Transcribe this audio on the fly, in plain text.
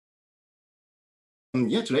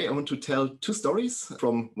Today I want to tell two stories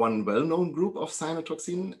from one well-known group of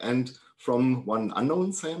cyanotoxin and from one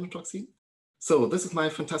unknown cyanotoxin. So this is my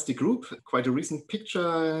fantastic group, quite a recent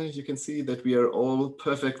picture. You can see that we are all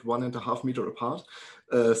perfect 1.5 meters apart.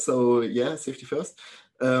 Safety first.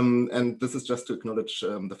 And this is just to acknowledge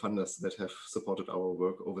the funders that have supported our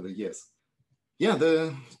work over the years.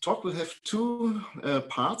 The talk will have two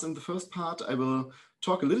parts. In the first part, I will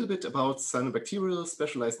talk a little bit about cyanobacterial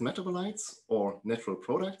specialized metabolites or natural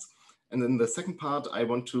products. And in the second part, I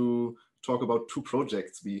want to talk about two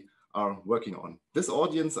projects we are working on. This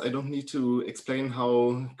audience, I don't need to explain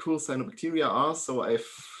how cool cyanobacteria are, so I've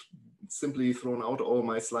simply thrown out all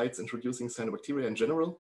my slides introducing cyanobacteria in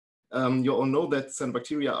general. You all know that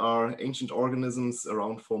cyanobacteria are ancient organisms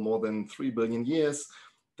around for more than 3 billion years,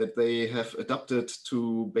 that they have adapted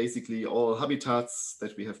to basically all habitats,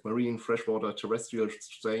 that we have marine, freshwater, terrestrial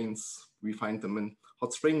strains. We find them in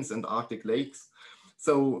hot springs and Arctic lakes.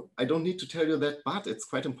 So I don't need to tell you that, but it's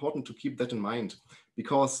quite important to keep that in mind,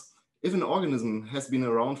 because if an organism has been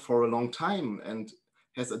around for a long time and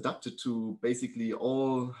has adapted to basically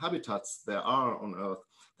all habitats there are on Earth,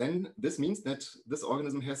 then this means that this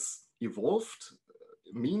organism has evolved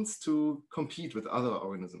means to compete with other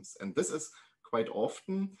organisms. And this is quite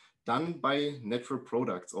often done by natural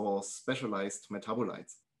products or specialized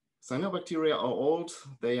metabolites. Cyanobacteria are old,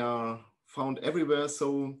 they are found everywhere,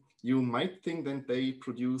 so you might think that they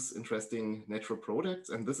produce interesting natural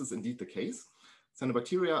products, and this is indeed the case.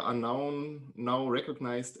 Cyanobacteria are now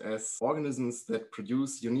recognized as organisms that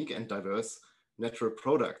produce unique and diverse natural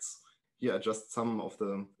products. Here are just some of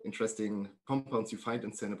the interesting compounds you find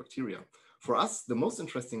in cyanobacteria. For us, the most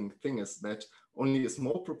interesting thing is that only a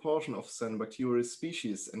small proportion of cyanobacterial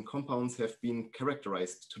species and compounds have been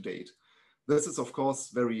characterized to date. This is, of course,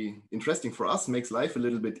 very interesting for us, makes life a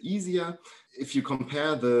little bit easier. If you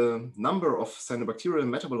compare the number of cyanobacterial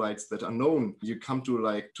metabolites that are known, you come to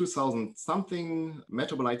like 2,000 something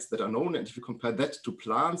metabolites that are known. And if you compare that to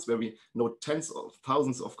plants, where we know tens of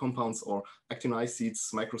thousands of compounds, or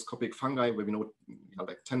actinoids, microscopic fungi, where we know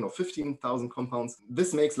like 10 or 15,000 compounds,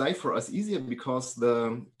 this makes life for us easier because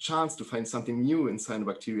the chance to find something new in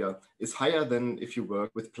cyanobacteria is higher than if you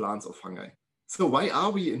work with plants or fungi. So why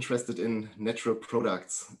are we interested in natural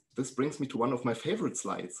products? This brings me to one of my favorite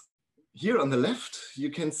slides. Here on the left, you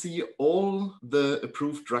can see all the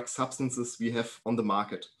approved drug substances we have on the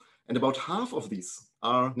market. And about half of these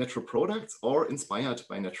are natural products or inspired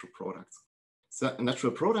by natural products. So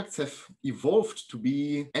natural products have evolved to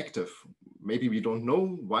be active. Maybe we don't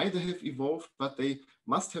know why they have evolved, but they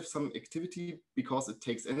must have some activity because it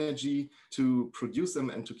takes energy to produce them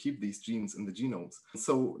and to keep these genes in the genomes.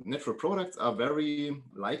 So natural products are very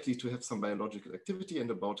likely to have some biological activity, and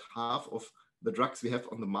about half of the drugs we have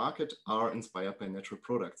on the market are inspired by natural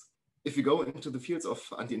products. If you go into the fields of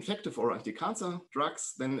anti-infective or anti-cancer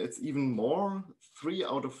drugs, then it's even more. 3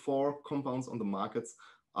 out of 4 compounds on the markets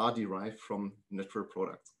are derived from natural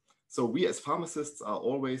products. So we as pharmacists are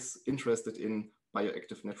always interested in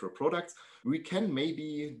bioactive natural products we can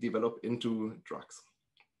maybe develop into drugs.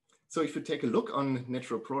 So if you take a look on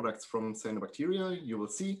natural products from cyanobacteria, you will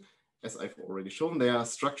see, as I've already shown, they are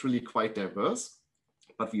structurally quite diverse,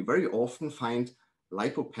 but we very often find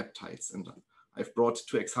lipopeptides. And I've brought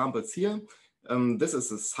 2 examples here. This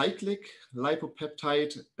is a cyclic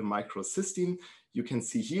lipopeptide, a microcystin. You can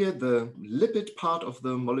see here the lipid part of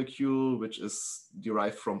the molecule, which is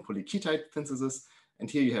derived from polyketide synthesis. And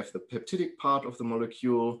here you have the peptidic part of the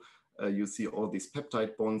molecule. You see all these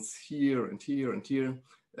peptide bonds here and here and here,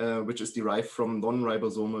 which is derived from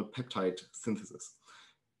non-ribosomal peptide synthesis.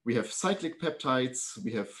 We have cyclic peptides,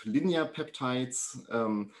 we have linear peptides.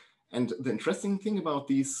 And the interesting thing about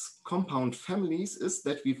these compound families is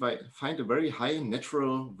that we find a very high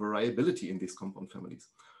natural variability in these compound families.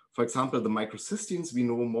 For example, the microcystins, we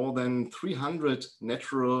know more than 300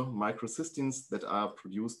 natural microcystins that are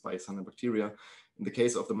produced by cyanobacteria. In the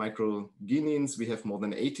case of the microgenins, we have more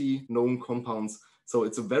than 80 known compounds. So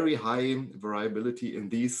it's a very high variability in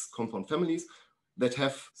these compound families that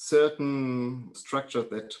have certain structures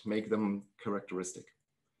that make them characteristic.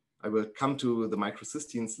 I will come to the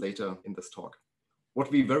microcystins later in this talk.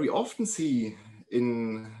 What we very often see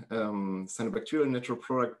in cyanobacterial natural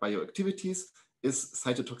product bioactivities is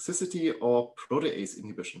cytotoxicity or protease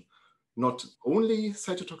inhibition. Not only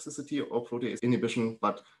cytotoxicity or protease inhibition,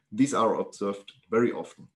 but these are observed very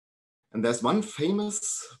often. And there's one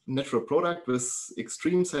famous natural product with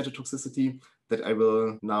extreme cytotoxicity that I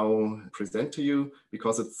will now present to you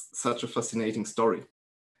because it's such a fascinating story.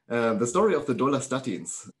 The story of the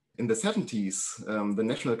dolastatins. In the 70s, the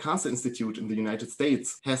National Cancer Institute in the United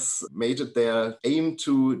States has made it their aim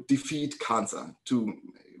to defeat cancer, to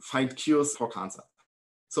find cures for cancer.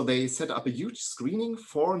 So they set up a huge screening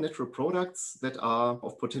for natural products that are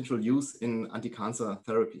of potential use in anti-cancer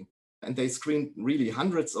therapy. And they screened really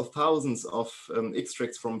hundreds of thousands of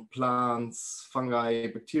extracts from plants, fungi,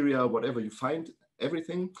 bacteria, whatever you find,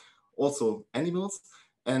 everything, also animals.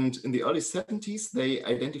 And in the early 70s, they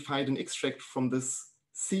identified an extract from this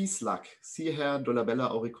sea slug, Sea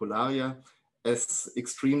Dolabella auricularia, as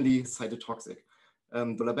extremely cytotoxic.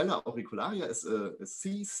 Dolabella auricularia is a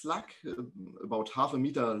sea slug about 0.5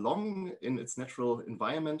 meter long in its natural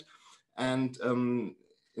environment. And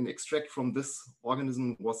an extract from this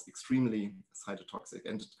organism was extremely cytotoxic.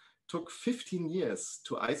 And it took 15 years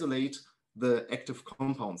to isolate the active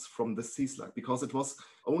compounds from the sea slug because it was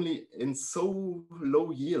only in so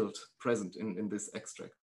low yield present in this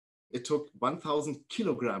extract. It took 1,000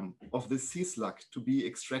 kilograms of this sea slug to be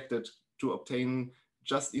extracted to obtain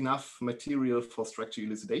just enough material for structure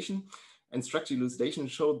elucidation. And structure elucidation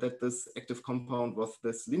showed that this active compound was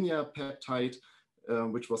this linear peptide,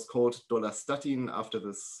 which was called dolastatin after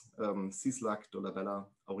this sea slug, Dolabella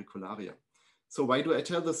auricularia. So why do I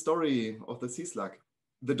tell the story of the sea slug?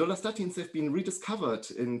 The dolastatins have been rediscovered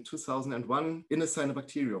in 2001 in a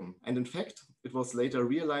cyanobacterium. And in fact, it was later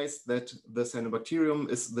realized that the cyanobacterium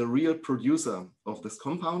is the real producer of this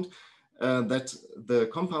compound, that the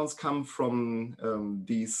compounds come from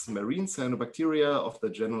these marine cyanobacteria of the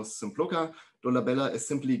genus Symploca. Dolabella is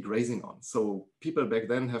simply grazing on. So people back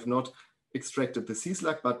then have not extracted the sea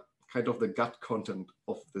slug, but kind of the gut content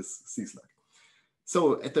of this sea slug.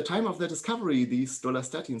 So at the time of the discovery, these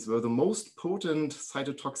dolastatins were the most potent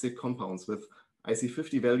cytotoxic compounds with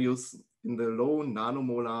IC50 values in the low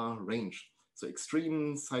nanomolar range, so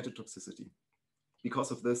extreme cytotoxicity. Because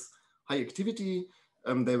of this high activity,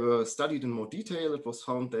 they were studied in more detail. It was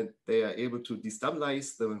found that they are able to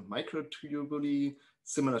destabilize the microtubuli,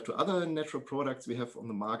 similar to other natural products we have on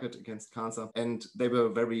the market against cancer. And they were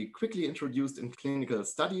very quickly introduced in clinical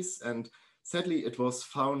studies. And sadly, it was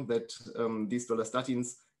found that these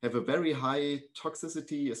dolastatins have a very high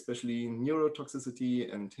toxicity, especially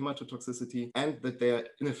neurotoxicity and hematotoxicity, and that they are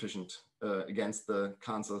inefficient against the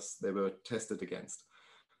cancers they were tested against.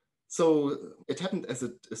 So it happened, as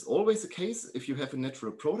it is always the case, if you have a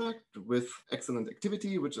natural product with excellent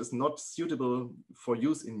activity, which is not suitable for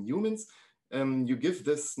use in humans, you give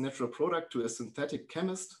this natural product to a synthetic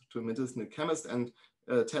chemist, to a medicinal chemist, and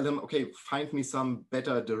tell him, okay, find me some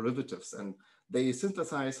better derivatives. And they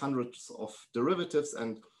synthesize hundreds of derivatives,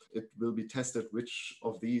 and it will be tested which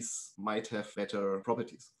of these might have better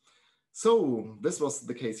properties. So this was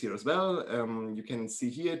the case here as well. You can see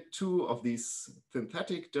here two of these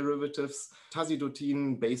synthetic derivatives,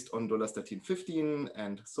 tazidotine based on dolastatin 15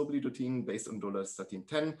 and soblidotine based on dolastatin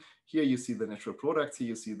 10. Here you see the natural products, here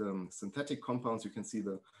you see the synthetic compounds. You can see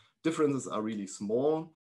the differences are really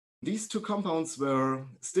small. These two compounds were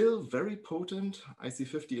still very potent,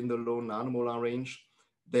 IC50 in the low nanomolar range.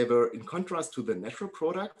 They were, in contrast to the natural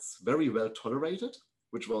products, very well tolerated,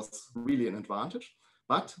 which was really an advantage.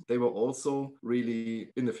 But they were also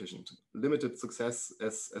really inefficient, limited success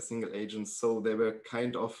as single agents. So they were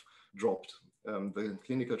kind of dropped. The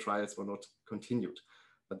clinical trials were not continued.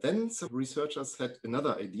 But then some researchers had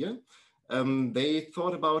another idea. They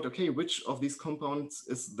thought about, okay, which of these compounds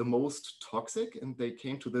is the most toxic? And they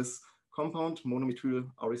came to this compound, monomethyl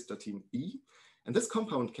auristatin E. And this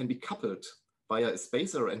compound can be coupled via a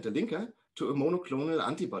spacer and a linker to a monoclonal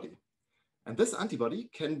antibody. And this antibody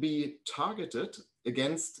can be targeted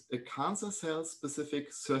against a cancer cell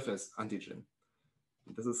specific surface antigen.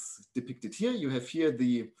 This is depicted here. You have here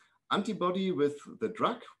the antibody with the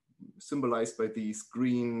drug symbolized by these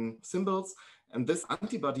green symbols. And this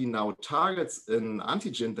antibody now targets an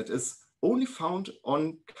antigen that is only found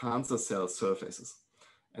on cancer cell surfaces.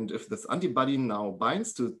 And if this antibody now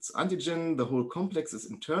binds to its antigen, the whole complex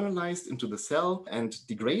is internalized into the cell and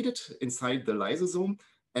degraded inside the lysosome.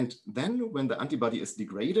 And then when the antibody is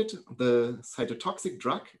degraded, the cytotoxic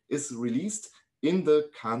drug is released in the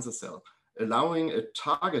cancer cell, allowing a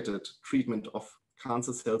targeted treatment of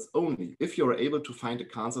cancer cells only if you're able to find a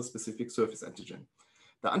cancer-specific surface antigen.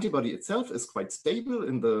 The antibody itself is quite stable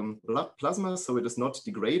in the blood plasma, so it is not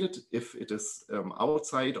degraded if it is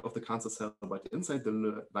outside of the cancer cell, but inside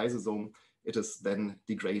the lysosome, it is then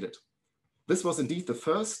degraded. This was indeed the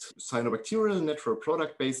first cyanobacterial natural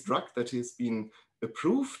product-based drug that has been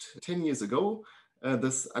approved 10 years ago.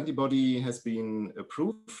 This antibody has been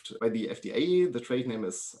approved by the FDA. The trade name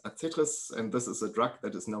is Aetokthonotoxin, and this is a drug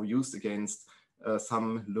that is now used against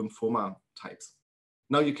some lymphoma types.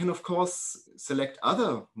 Now you can, of course, select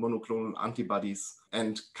other monoclonal antibodies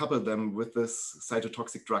and couple them with this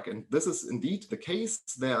cytotoxic drug. And this is indeed the case.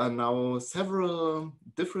 There are now several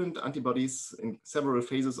different antibodies in several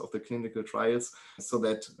phases of the clinical trials, so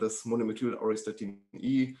that this monomethyl auristatin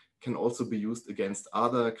E can also be used against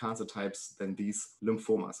other cancer types than these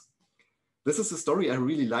lymphomas. This is a story I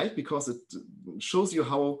really like because it shows you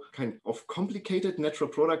how kind of complicated natural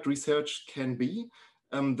product research can be.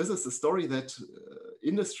 This is a story that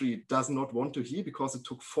industry does not want to hear because it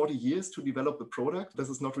took 40 years to develop the product. This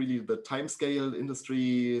is not really the time scale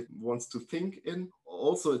industry wants to think in.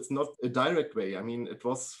 Also, it's not a direct way. I mean, it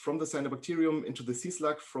was from the cyanobacterium into the sea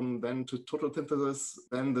slug, from then to total synthesis,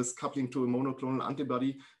 then this coupling to a monoclonal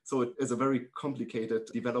antibody. So it is a very complicated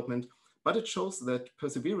development, but it shows that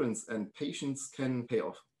perseverance and patience can pay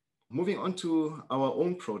off. Moving on to our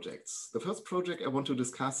own projects. The first project I want to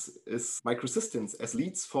discuss is Microcystins as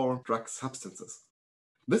leads for drug substances.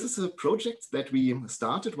 This is a project that we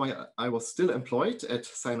started while I was still employed at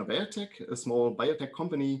Cyanobacteria, a small biotech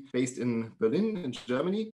company based in Berlin in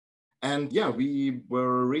Germany. And yeah, we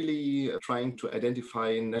were really trying to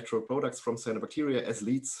identify natural products from cyanobacteria as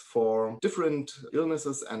leads for different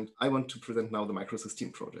illnesses. And I want to present now the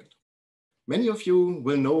Microcystin project. Many of you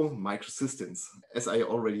will know microcystins. As I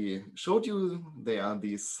already showed you, they are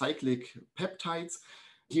these cyclic peptides.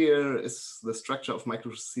 Here is the structure of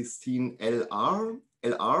microcystin LR.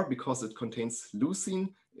 LR because it contains leucine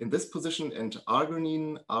in this position and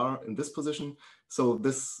arginine R in this position. So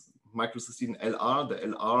this microcystin LR, the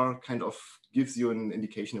LR kind of gives you an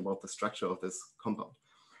indication about the structure of this compound.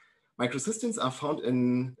 Microcystins are found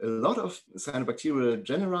in a lot of cyanobacterial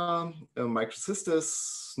genera,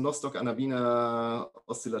 Microcystis, Nostoc, Anabina,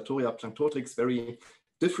 Oscillatoria, Planktotrix, very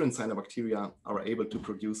different cyanobacteria are able to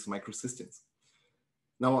produce microcystins.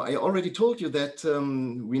 Now, I already told you that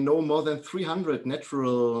we know more than 300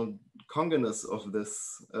 natural conjugates of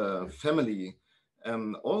this family.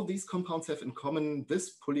 All these compounds have in common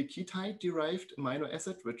this polyketide-derived amino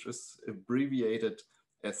acid, which is abbreviated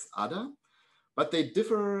as ADA. But they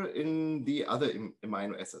differ in the other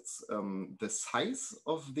amino acids. The size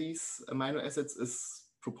of these amino acids is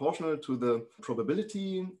proportional to the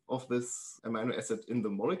probability of this amino acid in the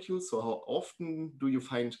molecule. So how often do you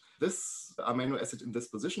find this amino acid in this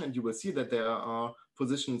position? And you will see that there are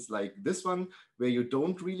positions like this one, where you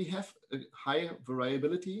don't really have a high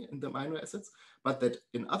variability in the amino acids, but that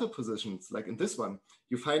in other positions, like in this one,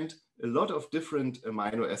 you find a lot of different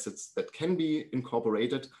amino acids that can be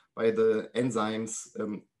incorporated by the enzymes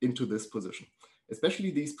into this position.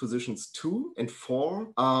 Especially these positions 2 and 4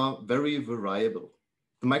 are very variable.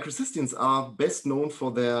 The microcystins are best known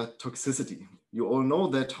for their toxicity. You all know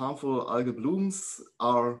that harmful algal blooms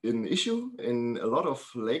are an issue in a lot of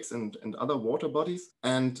lakes and other water bodies.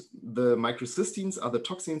 And the microcystins are the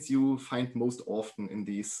toxins you find most often in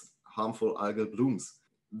these harmful algal blooms.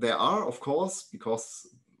 There are, of course, because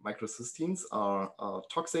microcystins are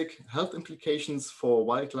toxic, health implications for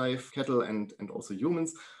wildlife, cattle, and also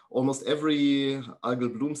humans. Almost every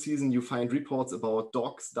algal bloom season, you find reports about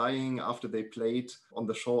dogs dying after they played on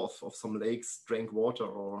the shore of some lakes, drank water,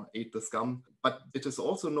 or ate the scum. But it is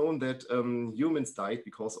also known that humans died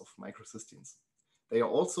because of microcystins. They are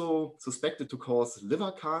also suspected to cause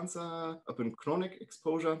liver cancer upon chronic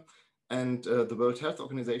exposure. And the World Health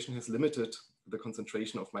Organization has limited the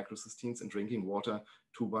concentration of microcystins in drinking water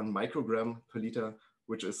to 1 microgram per liter,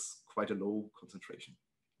 which is quite a low concentration.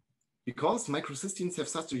 Because microcystins have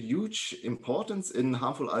such a huge importance in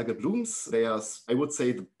harmful algal blooms, they are, I would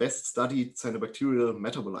say, the best studied cyanobacterial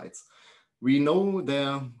metabolites. We know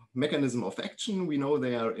their mechanism of action. We know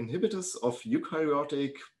they are inhibitors of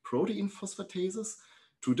eukaryotic protein phosphatases,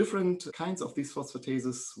 2 different kinds of these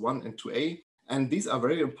phosphatases, 1 and 2A. And these are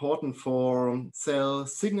very important for cell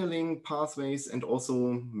signaling pathways and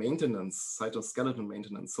also maintenance, cytoskeleton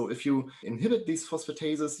maintenance. So if you inhibit these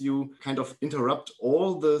phosphatases, you kind of interrupt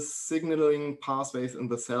all the signaling pathways in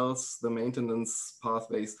the cells, the maintenance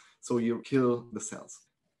pathways, so you kill the cells.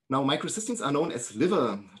 Now, microcystins are known as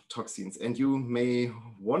liver toxins, and you may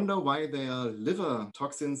wonder why they are liver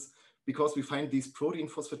toxins, because we find these protein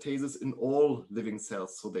phosphatases in all living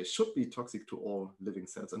cells. So they should be toxic to all living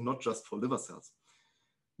cells and not just for liver cells.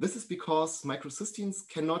 This is because microcystins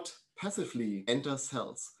cannot passively enter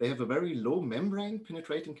cells. They have a very low membrane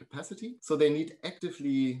penetrating capacity, so they need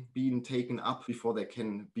actively being taken up before they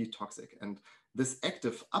can be toxic. And this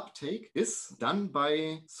active uptake is done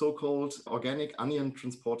by so-called organic anion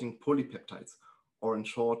transporting polypeptides, or in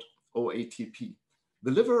short, OATP. The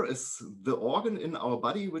liver is the organ in our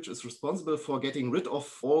body which is responsible for getting rid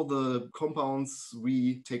of all the compounds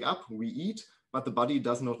we take up, we eat, but the body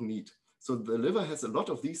does not need. So the liver has a lot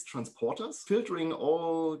of these transporters, filtering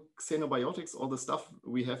all xenobiotics, all the stuff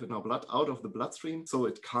we have in our blood out of the bloodstream, so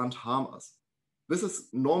it can't harm us. This is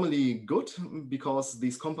normally good because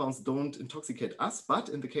these compounds don't intoxicate us, but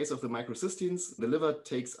in the case of the microcystins, the liver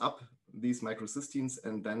takes up these microcystins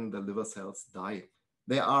and then the liver cells die.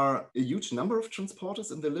 There are a huge number of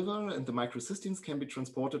transporters in the liver, and the microcystins can be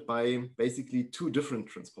transported by basically two different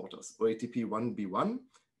transporters, OATP1B1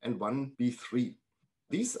 and 1B3.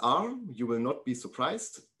 These are, you will not be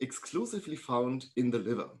surprised, exclusively found in the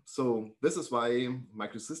liver. So this is why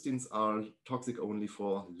microcystins are toxic only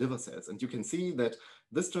for liver cells. And you can see that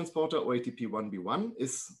this transporter, OATP1B1,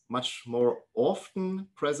 is much more often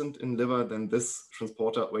present in liver than this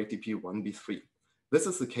transporter, OATP1B3. This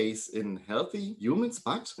is the case in healthy humans,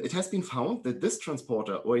 but it has been found that this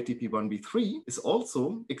transporter, OATP1B3, is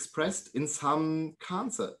also expressed in some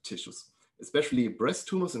cancer tissues. Especially breast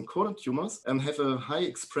tumors and colon tumors have a high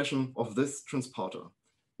expression of this transporter.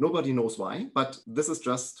 Nobody knows why, but this is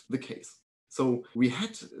just the case. So we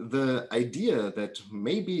had the idea that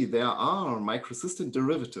maybe there are microcystin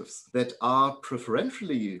derivatives that are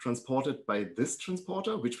preferentially transported by this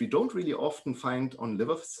transporter, which we don't really often find on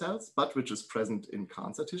liver cells, but which is present in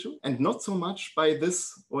cancer tissue, and not so much by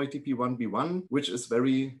this OATP1B1, which is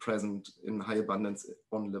very present in high abundance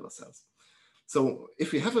on liver cells. So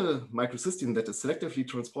if we have a microcystin that is selectively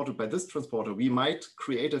transported by this transporter, we might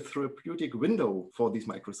create a therapeutic window for these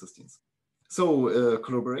microcystins. So a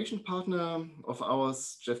collaboration partner of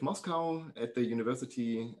ours, Jeff Moscow at the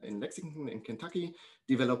University in Lexington in Kentucky,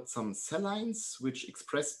 developed some cell lines which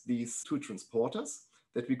expressed these two transporters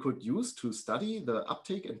that we could use to study the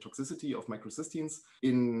uptake and toxicity of microcystins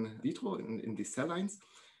in vitro in these cell lines.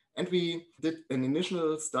 And we did an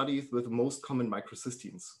initial study with the most common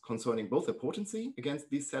microcystins concerning both the potency against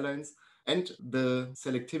these cell lines and the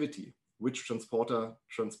selectivity, which transporter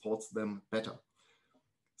transports them better.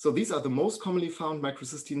 So these are the most commonly found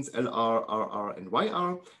microcystins, LR, RR, and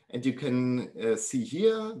YR. And you can see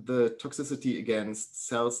here the toxicity against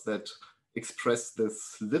cells that express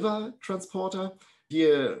this liver transporter.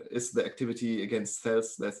 Here is the activity against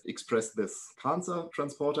cells that express this cancer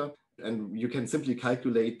transporter. And you can simply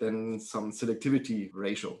calculate then some selectivity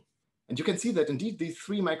ratio. And you can see that indeed these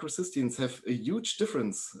three microcystins have a huge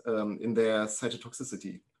difference in their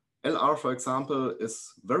cytotoxicity. LR, for example,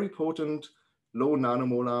 is very potent, low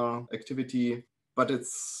nanomolar activity, but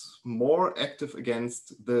it's more active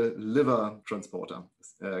against the liver transporter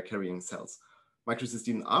carrying cells.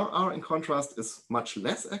 Microcystin RR, in contrast, is much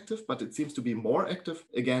less active, but it seems to be more active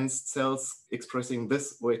against cells expressing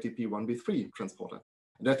this OATP1B3 transporter.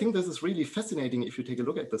 And I think this is really fascinating if you take a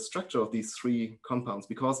look at the structure of these three compounds,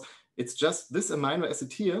 because it's just this amino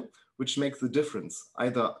acid here which makes the difference,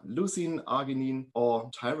 either leucine, arginine,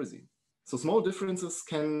 or tyrosine. So small differences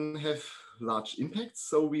can have large impacts.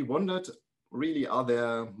 So we wondered, really, are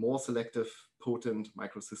there more selective, potent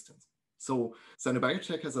microcystins? So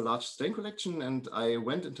Cyanobacteria has a large stain collection, and I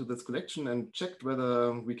went into this collection and checked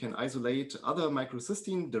whether we can isolate other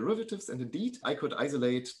microcystin derivatives. And indeed, I could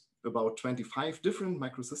isolate about 25 different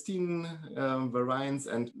microcystin variants,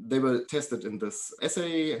 and they were tested in this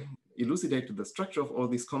assay, elucidated the structure of all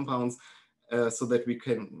these compounds so that we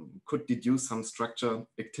could deduce some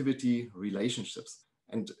structure-activity relationships.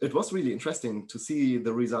 And it was really interesting to see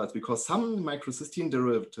the results, because some microcystin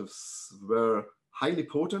derivatives were highly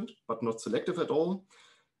potent, but not selective at all.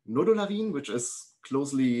 Nodolarine, which is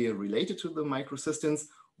closely related to the microcystins,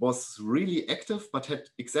 was really active, but had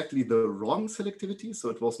exactly the wrong selectivity. So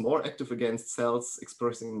it was more active against cells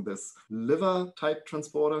expressing this liver type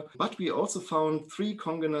transporter. But we also found three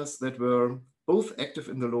congeners that were both active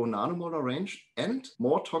in the low nanomolar range and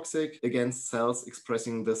more toxic against cells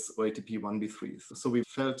expressing this OATP1B3. So we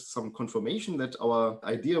felt some confirmation that our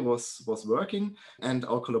idea was working, and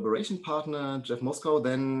our collaboration partner, Jeff Moscow,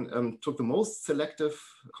 then took the most selective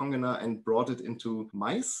congener and brought it into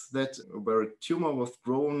mice where a tumor was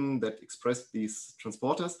grown that expressed these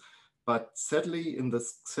transporters. But sadly, in the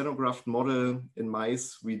xenograft model in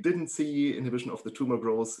mice, we didn't see inhibition of the tumor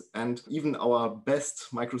growth, and even our best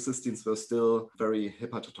microcystins were still very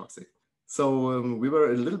hepatotoxic. So we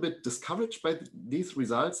were a little bit discouraged by these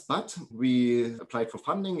results, but we applied for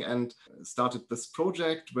funding and started this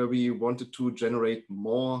project where we wanted to generate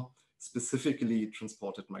more specifically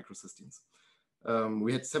transported microcystins.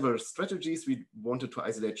 We had several strategies. We wanted to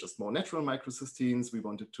isolate just more natural microcystins. We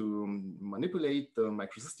wanted to manipulate the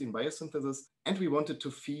microcystin biosynthesis, and we wanted to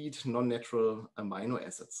feed non-natural amino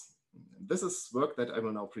acids. This is work that I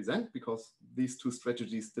will now present, because these two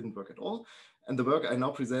strategies didn't work at all. And the work I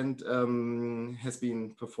now present has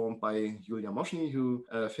been performed by Julia Moschny, who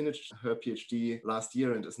finished her PhD last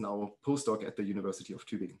year and is now postdoc at the University of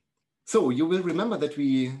Tübingen. So you will remember that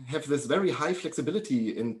we have this very high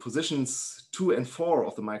flexibility in positions 2 and 4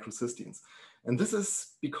 of the microcystins. And this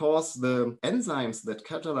is because the enzymes that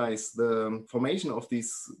catalyze the formation of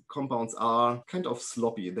these compounds are kind of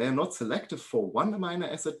sloppy. They're not selective for one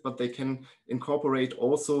amino acid, but they can incorporate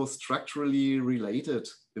also structurally related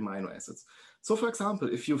amino acids. So for example,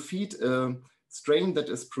 if you feed a strain that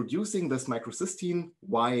is producing this microcystin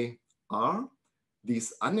YR,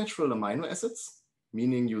 these unnatural amino acids,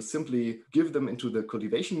 meaning you simply give them into the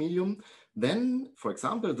cultivation medium, then, for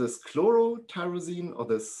example, this chlorotyrosine or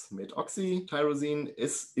this methoxytyrosine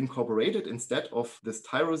is incorporated instead of this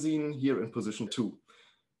tyrosine here in position 2.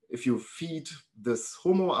 If you feed this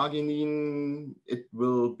homoarginine, it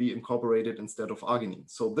will be incorporated instead of arginine.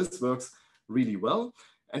 So this works really well.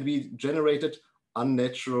 And we generated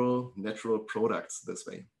natural products this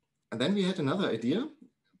way. And then we had another idea,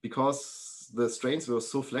 because the strains were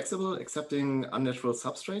so flexible, accepting unnatural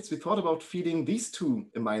substrates, we thought about feeding these 2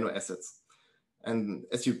 amino acids. And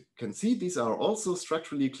as you can see, these are also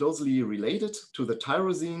structurally closely related to the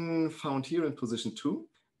tyrosine found here in position 2.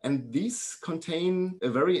 And these contain a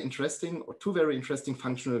very interesting, or 2 very interesting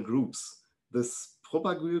functional groups, this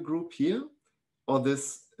propagyl group here, or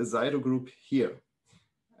this azido group here.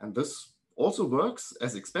 And this also works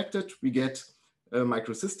as expected. We get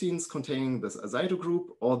microcystins containing this azido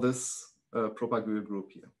group or this propagyl group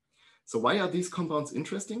here. So why are these compounds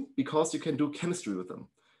interesting? Because you can do chemistry with them.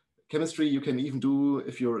 Chemistry you can even do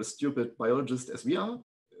if you're a stupid biologist as we are.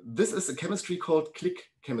 This is a chemistry called click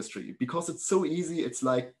chemistry, because it's so easy. It's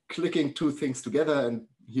like clicking 2 things together and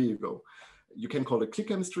here you go. You can call it click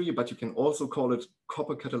chemistry, but you can also call it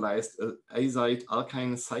copper-catalyzed azide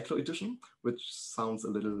alkyne cycloaddition, which sounds a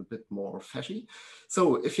little bit more fashy.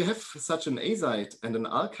 So if you have such an azide and an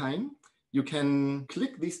alkyne, you can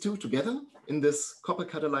click these 2 together in this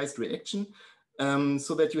copper-catalyzed reaction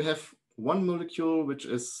so that you have one molecule which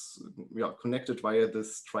is connected via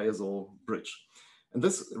this triazole bridge. And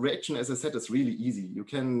this reaction, as I said, is really easy. You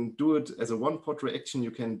can do it as a one-pot reaction.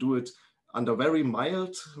 You can do it under very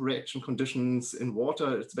mild reaction conditions in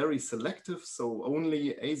water. It's very selective, so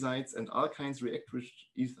only azides and alkynes react with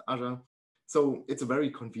each other. So it's a very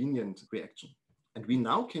convenient reaction. And we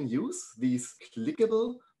now can use these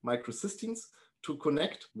clickable microcystins to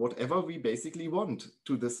connect whatever we basically want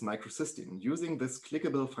to this microcystin using this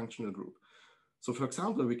clickable functional group. So for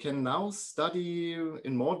example, we can now study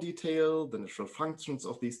in more detail the natural functions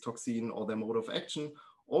of these toxins or their mode of action,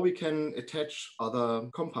 or we can attach other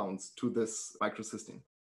compounds to this microcystin.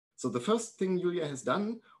 So the first thing Julia has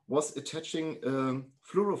done was attaching a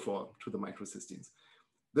fluorophore to the microcystins.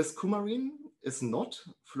 This coumarin is not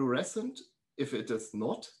fluorescent if it is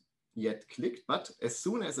not yet clicked, but as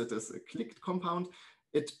soon as it is a clicked compound,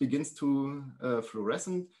 it begins to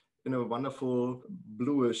fluorescent in a wonderful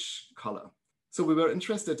bluish color. So we were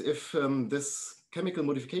interested if this chemical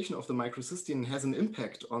modification of the microcystin has an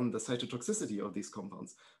impact on the cytotoxicity of these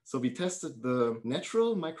compounds. So we tested the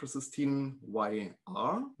natural microcystin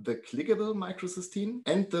YR, the clickable microcystin,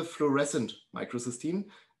 and the fluorescent microcystin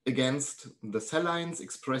against the cell lines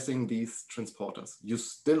expressing these transporters. You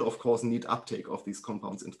still, of course, need uptake of these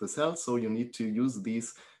compounds into the cell, so you need to use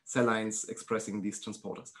these cell lines expressing these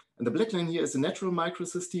transporters. And the black line here is the natural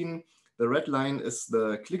microcystin, the red line is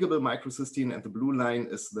the clickable microcystin, and the blue line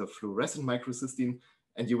is the fluorescent microcystin.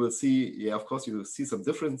 And you will see, yeah, of course, you will see some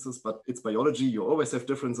differences, but it's biology, you always have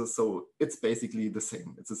differences, so it's basically the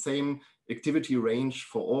same. It's the same activity range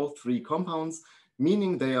for all 3 compounds,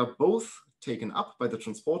 meaning they are both taken up by the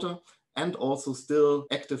transporter and also still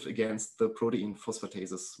active against the protein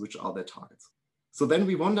phosphatases, which are their targets. So then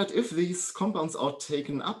we wondered if these compounds are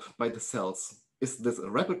taken up by the cells. Is this a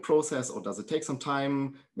rapid process or does it take some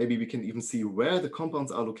time? Maybe we can even see where the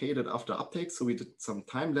compounds are located after uptake. So we did some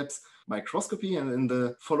time-lapse microscopy, and in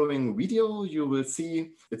the following video, you will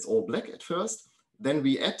see it's all black at first. Then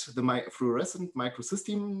we add the fluorescent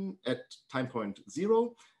microcystin at time point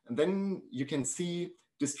 0, and then you can see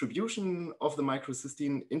distribution of the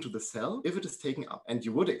microcystin into the cell if it is taken up. And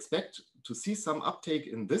you would expect to see some uptake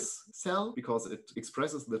in this cell because it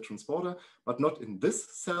expresses the transporter, but not in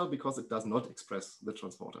this cell because it does not express the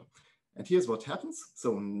transporter. And here's what happens.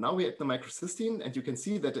 So now we add the microcystin, and you can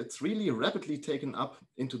see that it's really rapidly taken up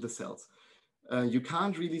into the cells. You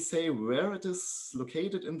can't really say where it is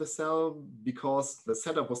located in the cell because the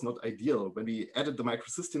setup was not ideal. When we added the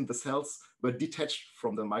microcystin, the cells were detached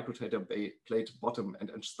from the microtiter plate bottom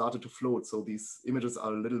and started to float. So these images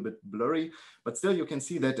are a little bit blurry, but still you can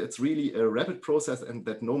see that it's really a rapid process and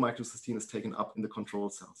that no microcystin is taken up in the control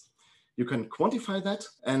cells. You can quantify that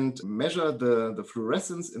and measure the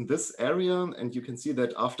fluorescence in this area. And you can see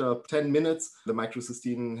that after 10 minutes, the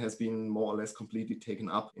microcystin has been more or less completely taken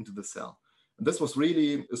up into the cell. And this was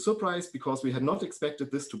really a surprise because we had not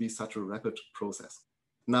expected this to be such a rapid process.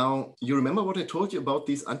 Now, you remember what I told you about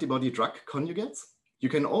these antibody-drug conjugates? You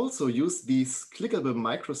can also use these clickable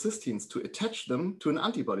microcystins to attach them to an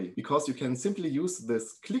antibody because you can simply use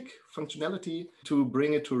this click functionality to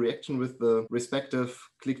bring it to reaction with the respective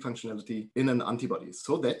click functionality in an antibody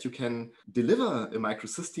so that you can deliver a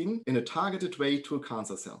microcystin in a targeted way to a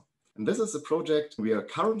cancer cell. And this is a project we are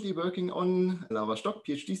currently working on. Laura Stock,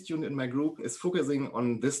 PhD student in my group, is focusing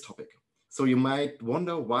on this topic. So you might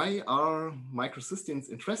wonder, why are microcystins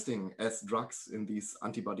interesting as drugs in these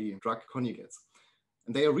antibody-drug conjugates?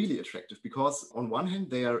 And they are really attractive because on one hand,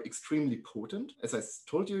 they are extremely potent. As I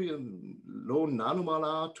told you, low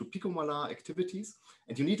nanomolar to picomolar activities.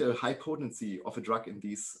 And you need a high potency of a drug in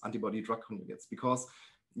these antibody-drug conjugates because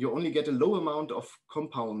you only get a low amount of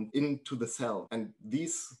compound into the cell. And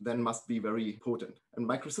these then must be very potent. And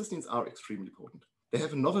microcystins are extremely potent. They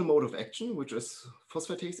have a novel mode of action, which is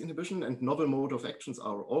phosphatase inhibition, and novel mode of actions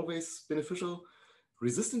are always beneficial.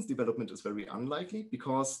 Resistance development is very unlikely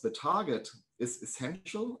because the target is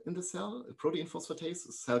essential in the cell, a protein phosphatase.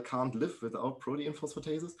 A cell can't live without protein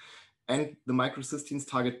phosphatases. And the microcystins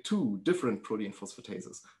target two different protein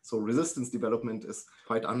phosphatases. So resistance development is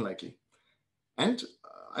quite unlikely. And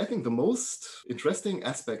I think the most interesting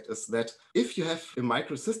aspect is that if you have a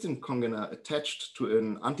microcystin congener attached to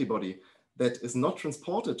an antibody that is not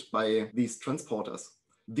transported by these transporters,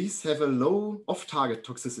 these have a low off-target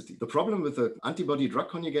toxicity. The problem with the antibody-drug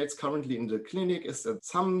conjugates currently in the clinic is that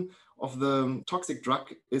some of the toxic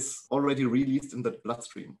drug is already released in the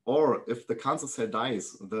bloodstream. Or if the cancer cell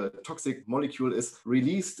dies, the toxic molecule is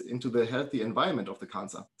released into the healthy environment of the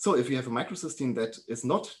cancer. So if you have a microcystin that is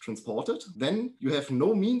not transported, then you have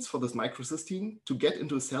no means for this microcystin to get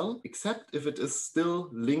into a cell, except if it is still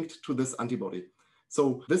linked to this antibody.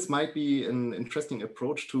 So this might be an interesting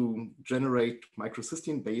approach to generate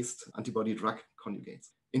microcystin-based antibody-drug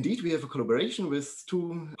conjugates. Indeed, we have a collaboration with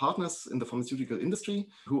two partners in the pharmaceutical industry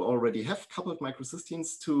who already have coupled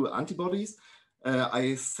microcystins to antibodies.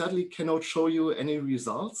 I sadly cannot show you any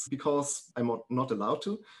results because I'm not allowed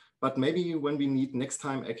to, but maybe when we meet next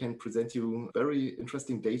time, I can present you very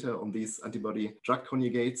interesting data on these antibody-drug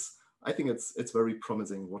conjugates. I think it's very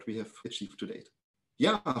promising what we have achieved to date.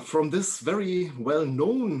 Yeah, from this very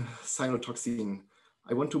well-known cyanotoxin,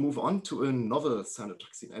 I want to move on to a novel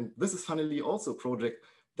cyanotoxin. And this is funnily also a project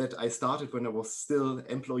that I started when I was still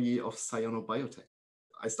employee of Cyanobiotech.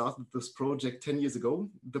 I started this project 10 years ago.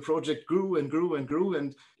 The project grew and grew and grew.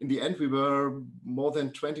 And in the end, we were more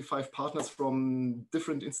than 25 partners from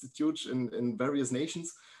different institutes in various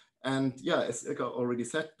nations. And yeah, as Ilka already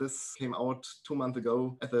said, this came out 2 months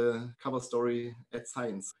ago at the cover story at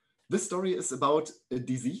Science. This story is about a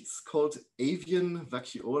disease called avian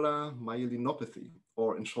vacuolar myelinopathy,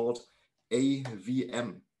 or in short,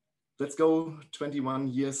 AVM. Let's go 21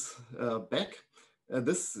 years back.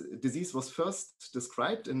 This disease was first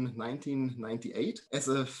described in 1998 as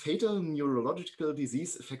a fatal neurological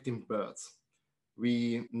disease affecting birds.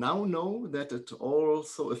 We now know that it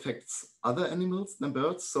also affects other animals than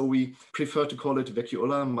birds, so we prefer to call it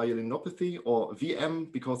vacuolar myelinopathy, or VM,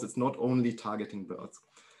 because it's not only targeting birds.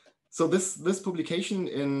 So this publication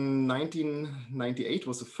in 1998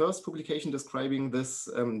 was the first publication describing this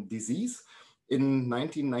disease. In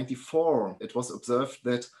 1994, it was observed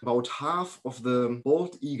that about half of the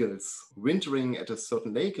bald eagles wintering at a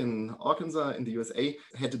certain lake in Arkansas in the USA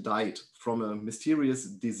had died from a mysterious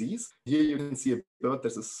disease. Here you can see a bird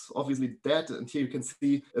that is obviously dead, and here you can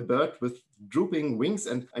see a bird with drooping wings.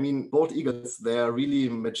 And I mean, bald eagles, they're really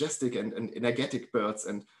majestic and energetic birds.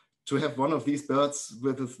 And to have one of these birds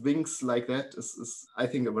with its wings like that is, I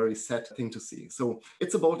think, a very sad thing to see. So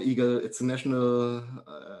it's a bald eagle. It's a national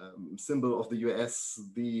symbol of the US,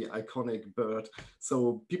 the iconic bird.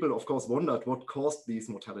 So people, of course, wondered what caused these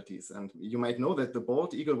mortalities. And you might know that the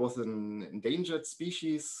bald eagle was an endangered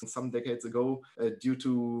species some decades ago due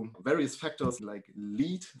to various factors like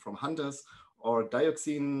lead from hunters or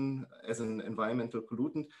dioxin as an environmental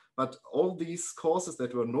pollutant. But all these causes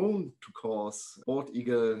that were known to cause bald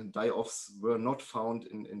eagle die-offs were not found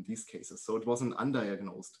in these cases. So it was an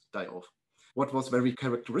undiagnosed die-off. What was very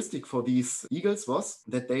characteristic for these eagles was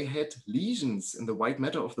that they had lesions in the white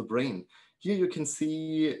matter of the brain. Here you can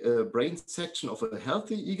see a brain section of a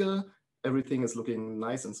healthy eagle. Everything is looking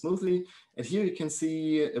nice and smoothly. And here you can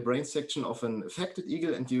see a brain section of an affected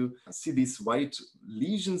eagle, and you see these white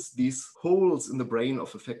lesions, these holes in the brain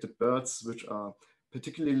of affected birds, which are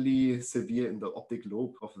particularly severe in the optic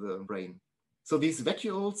lobe of the brain. So these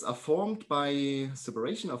vacuoles are formed by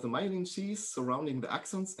separation of the myelin sheaths surrounding the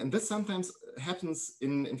axons, and this sometimes happens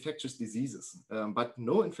in infectious diseases, but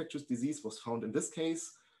no infectious disease was found in this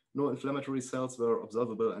case. No inflammatory cells were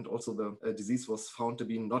observable, and also the disease was found to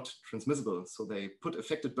be not transmissible. So they put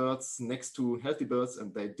affected birds next to healthy birds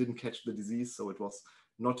and they didn't catch the disease, so it was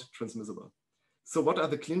not transmissible. So what are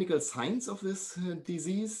the clinical signs of this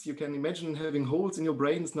disease? You can imagine having holes in your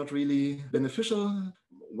brain is not really beneficial.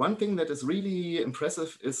 One thing that is really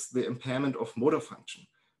impressive is the impairment of motor function.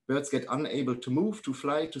 Birds get unable to move, to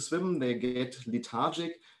fly, to swim, they get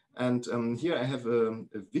lethargic. And here I have a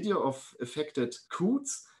video of affected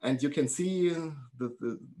coots, and you can see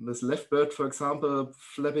this left bird, for example,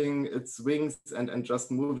 flapping its wings and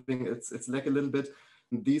just moving its leg a little bit.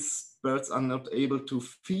 These birds are not able to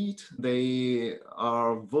feed. They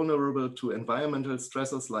are vulnerable to environmental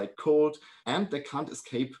stressors like cold, and they can't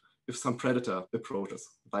escape if some predator approaches,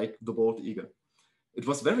 like the bald eagle. It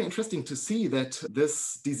was very interesting to see that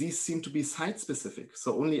this disease seemed to be site-specific.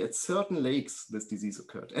 So only at certain lakes this disease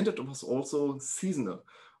occurred. And it was also seasonal.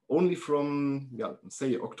 Only from,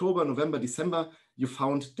 say, October, November, December, you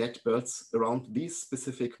found dead birds around these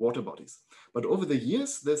specific water bodies. But over the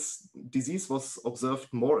years, this disease was observed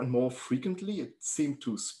more and more frequently. It seemed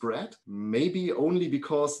to spread, maybe only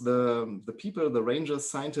because the people, the rangers,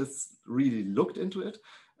 scientists really looked into it,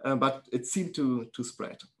 but it seemed to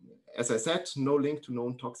spread. As I said, no link to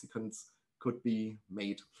known toxicants could be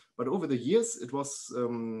made. But over the years, it was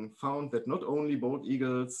found that not only bald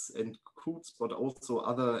eagles and coots, but also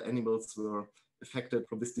other animals were affected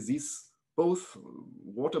from this disease, both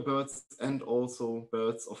water birds and also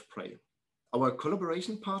birds of prey. Our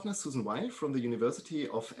collaboration partner, Susan Weil from the University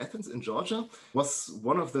of Athens in Georgia, was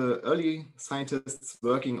one of the early scientists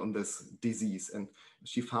working on this disease. And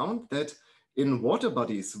she found that in water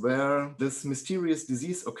bodies where this mysterious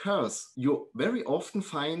disease occurs, you very often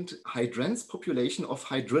find hydrens population of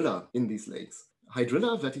hydrilla in these lakes.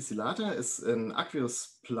 Hydrilla verticillata is an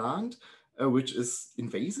aqueous plant which is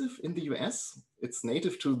invasive in the US. It's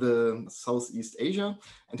native to the Southeast Asia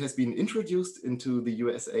and has been introduced into the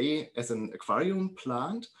USA as an aquarium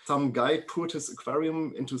plant. Some guy poured his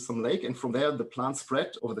aquarium into some lake, and from there the plant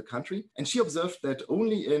spread over the country. And she observed that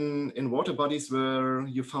only in water bodies where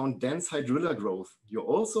you found dense hydrilla growth, you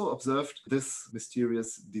also observed this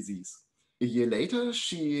mysterious disease. A year later,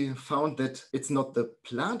 she found that it's not the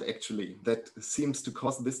plant actually that seems to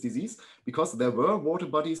cause this disease, because there were water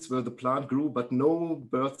bodies where the plant grew, but no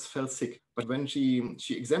birds fell sick. But when she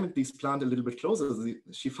examined these plants a little bit closer,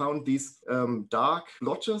 she found these dark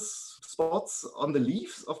blotches, spots on the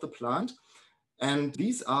leaves of the plant. And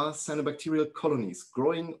these are cyanobacterial colonies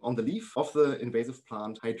growing on the leaf of the invasive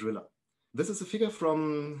plant Hydrilla. This is a figure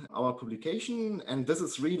from our publication, and this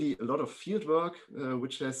is really a lot of field work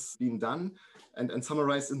which has been done and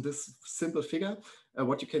summarized in this simple figure.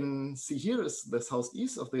 What you can see here is the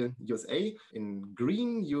southeast of the USA. In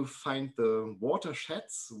green, you find the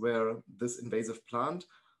watersheds where this invasive plant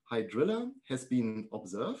Hydrilla has been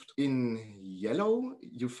observed. In yellow,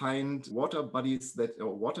 you find water bodies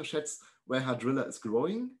or watersheds where Hydrilla is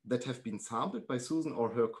growing that have been sampled by Susan or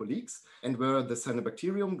her colleagues, and where the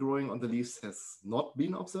cyanobacterium growing on the leaves has not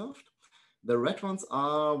been observed. The red ones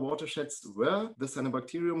are watersheds where the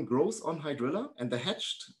cyanobacterium grows on Hydrilla, and the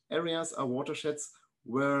hatched areas are watersheds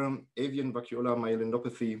where avian Vacuolar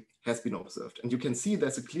Myelinopathy has been observed. And you can see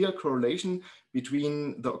there's a clear correlation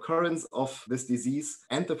between the occurrence of this disease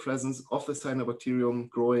and the presence of the cyanobacterium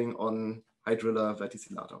growing on Hydrilla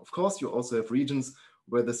verticillata. Of course, you also have regions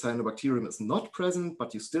where the cyanobacterium is not present,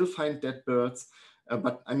 but you still find dead birds.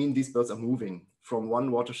 But I mean, these birds are moving from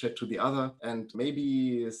one watershed to the other, and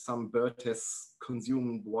maybe some bird has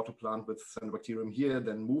consumed water plant with cyanobacterium here,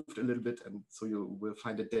 then moved a little bit, and so you will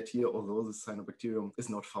find it dead here, although the cyanobacterium is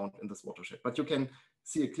not found in this watershed. But you can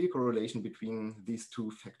see a clear correlation between these two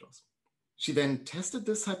factors. She then tested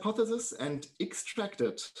this hypothesis and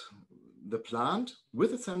extracted the plant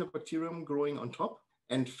with the cyanobacterium growing on top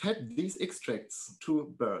and fed these extracts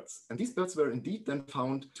to birds. And these birds were indeed then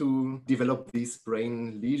found to develop these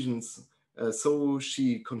brain lesions. So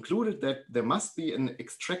she concluded that there must be an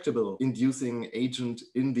extractable inducing agent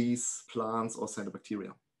in these plants or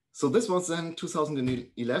cyanobacteria. So this was then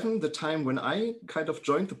 2011, the time when I kind of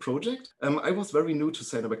joined the project. I was very new to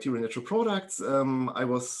cyanobacterial natural products. I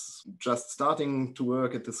was just starting to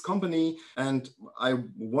work at this company, and I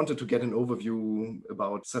wanted to get an overview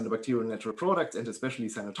about cyanobacterial natural products and especially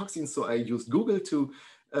cyanotoxins. So I used Google to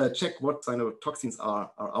check what cyanotoxins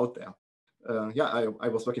are out there. I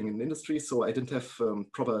was working in the industry, so I didn't have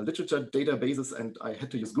proper literature databases, and I had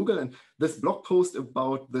to use Google. And this blog post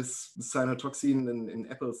about this cyanotoxin in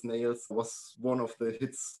apple snails was one of the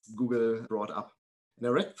hits Google brought up. And I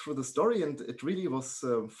read through the story, and it really was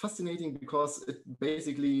fascinating because it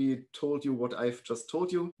basically told you what I've just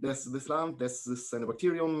told you. There's this plant, there's this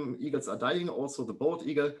cyanobacterium, eagles are dying, also the bald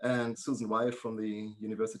eagle. And Susan Wild from the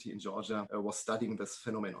University in Georgia was studying this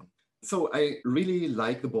phenomenon. So I really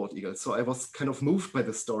like the bald eagle. So I was kind of moved by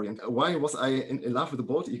the story. And why was I in love with the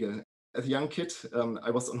bald eagle? As a young kid, I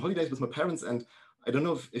was on holidays with my parents, and I don't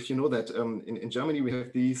know if you know that in Germany we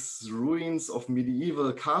have these ruins of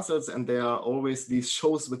medieval castles, and there are always these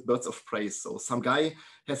shows with birds of prey. So some guy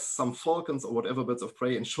has some falcons or whatever birds of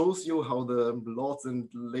prey and shows you how the lords and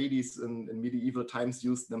ladies in medieval times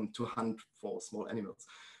used them to hunt for small animals.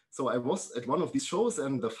 So I was at one of these shows,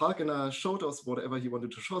 and the falconer showed us whatever he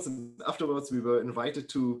wanted to show us. And afterwards, we were invited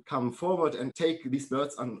to come forward and take these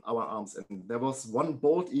birds on our arms. And there was one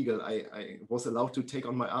bald eagle I was allowed to take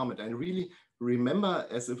on my arm. And I really remember,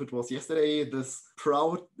 as if it was yesterday, this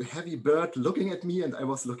proud, heavy bird looking at me, and I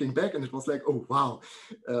was looking back, and it was like, oh, wow.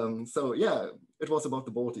 So yeah, it was about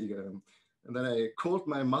the bald eagle. And then I called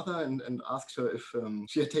my mother and asked her if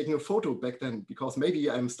she had taken a photo back then, because maybe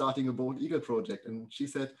I'm starting a bald eagle project. And she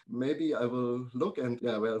said, maybe I will look. And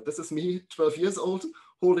yeah, well, this is me, 12 years old,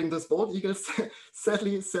 holding this bald eagle.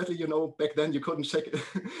 sadly, you know, back then you couldn't check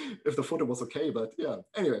if the photo was okay. But yeah,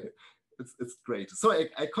 anyway, it's great. So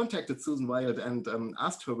I contacted Susan Wild and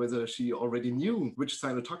asked her whether she already knew which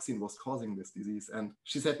cyanotoxin was causing this disease. And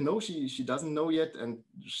she said, no, she doesn't know yet. And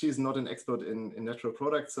she's not an expert in natural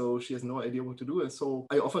products, so she has no idea what to do. And so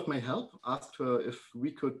I offered my help, asked her if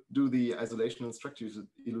we could do the isolation and structure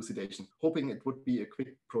elucidation, hoping it would be a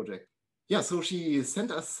quick project. Yeah, so she sent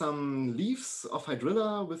us some leaves of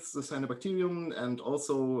hydrilla with the cyanobacterium and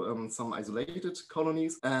also some isolated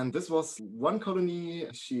colonies. And this was one colony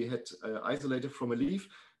she had isolated from a leaf.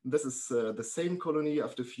 This is the same colony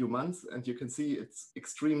after a few months, and you can see it's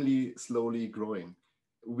extremely slowly growing.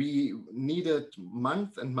 We needed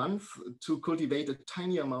month and month to cultivate a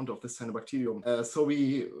tiny amount of the cyanobacterium. So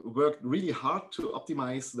we worked really hard to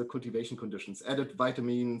optimize the cultivation conditions, added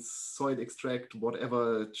vitamins, soil extract,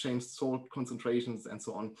 whatever, changed salt concentrations and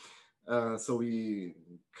so on. So we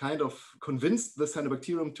kind of convinced the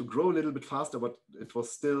cyanobacterium to grow a little bit faster, but it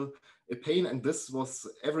was still a pain. And this was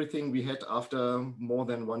everything we had after more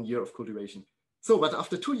than 1 year of cultivation. So, but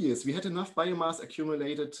after 2 years, we had enough biomass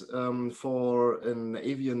accumulated for an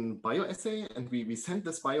avian bioassay, and we sent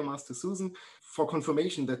this biomass to Susan for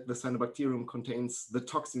confirmation that the cyanobacterium contains the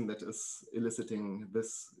toxin that is eliciting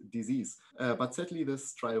this disease. But sadly,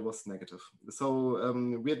 this trial was negative. So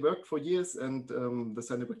we had worked for years, and the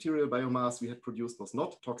cyanobacterial biomass we had produced was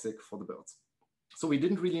not toxic for the birds. So we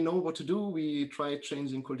didn't really know what to do. We tried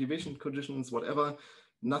changing cultivation conditions, whatever.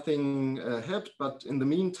 Nothing helped, but in the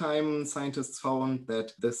meantime, scientists found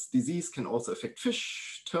that this disease can also affect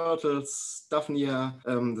fish, turtles, Daphnia.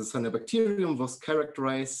 The cyanobacterium was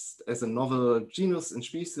characterized as a novel genus and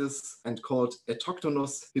species and called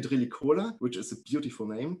Aetokthonos hydrilicola, which is a beautiful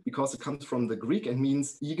name because it comes from the Greek and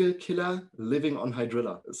means eagle killer living on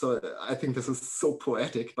hydrilla. So I think this is so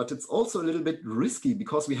poetic, but it's also a little bit risky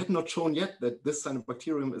because we had not shown yet that this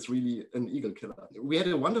cyanobacterium is really an eagle killer. We had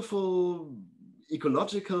a wonderful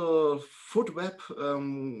ecological food web.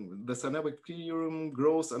 The cyanobacterium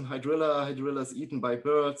grows on hydrilla. Hydrilla is eaten by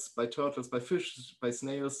birds, by turtles, by fish, by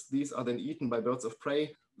snails. These are then eaten by birds of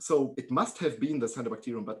prey. So it must have been the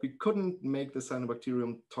cyanobacterium, but we couldn't make the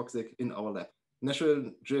cyanobacterium toxic in our lab.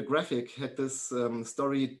 National Geographic had this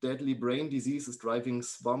story, deadly brain disease is driving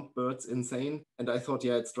swamp birds insane. And I thought,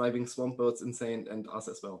 yeah, it's driving swamp birds insane and us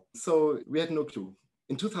as well. So we had no clue.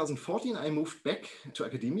 In 2014, I moved back to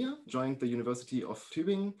academia, joined the University of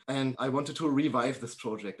Tübingen, and I wanted to revive this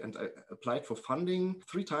project. And I applied for funding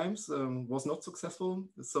 3 times, was not successful.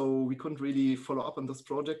 So we couldn't really follow up on this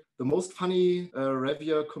project. The most funny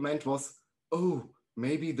reviewer comment was, oh,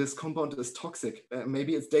 maybe this compound is toxic.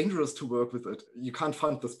 Maybe it's dangerous to work with it. You can't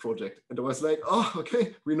fund this project. And I was like, oh,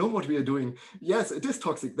 okay, we know what we are doing. Yes, it is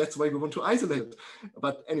toxic. That's why we want to isolate it.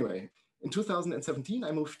 But anyway, in 2017,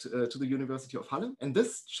 I moved to the University of Halle, and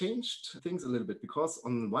this changed things a little bit because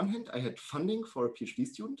on one hand, I had funding for a PhD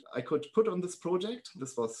student I could put on this project.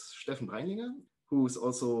 This was Steffen Breinlinger, who's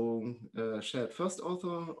also shared first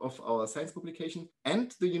author of our science publication.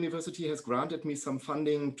 And the university has granted me some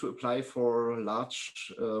funding to apply for a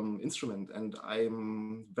large instrument. And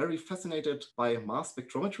I'm very fascinated by mass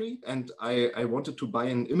spectrometry. And I wanted to buy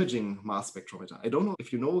an imaging mass spectrometer. I don't know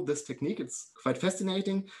if you know this technique. It's quite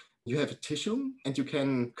fascinating. You have a tissue and you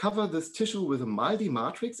can cover this tissue with a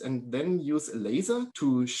multi-matrix and then use a laser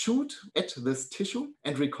to shoot at this tissue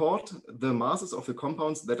and record the masses of the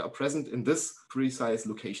compounds that are present in this precise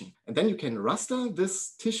location. And then you can raster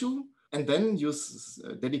this tissue and then use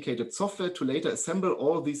dedicated software to later assemble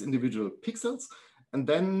all these individual pixels and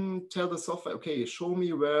then tell the software, okay, show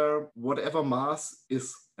me where whatever mass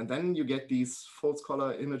is. And then you get these false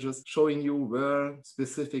color images showing you where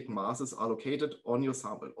specific masses are located on your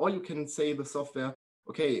sample. Or you can say the software,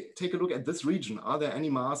 okay, take a look at this region. Are there any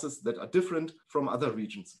masses that are different from other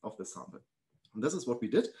regions of the sample? And this is what we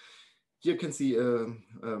did. Here you can see a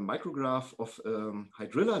micrograph of a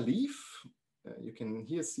hydrilla leaf. You can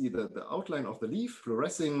here see the outline of the leaf,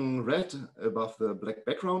 fluorescing red above the black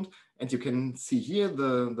background. And you can see here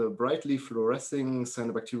the brightly fluorescing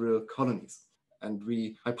cyanobacterial colonies. And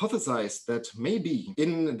we hypothesized that maybe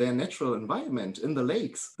in their natural environment, in the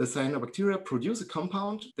lakes, the cyanobacteria produce a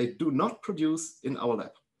compound they do not produce in our lab.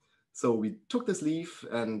 So we took this leaf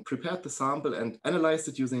and prepared the sample and analyzed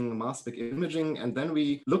it using mass spec imaging. And then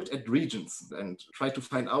we looked at regions and tried to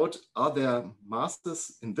find out, are there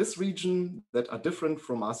masses in this region that are different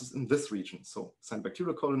from masses in this region? So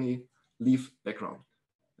cyanobacterial colony, leaf background.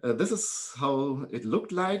 This is how it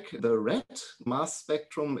looked like. The red mass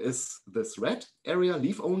spectrum is this red area,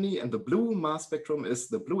 leaf only, and the blue mass spectrum is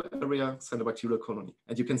the blue area, cyanobacterial colony.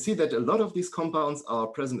 And you can see that a lot of these compounds are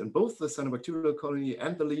present in both the cyanobacterial colony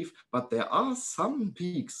and the leaf, but there are some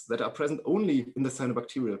peaks that are present only in the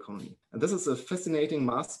cyanobacterial colony. And this is a fascinating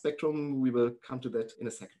mass spectrum. We will come to that in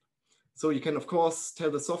a second. So you can, of course, tell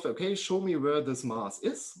the software, okay, show me where this mass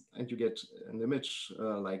is, and you get an image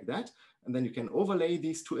like that. And then you can overlay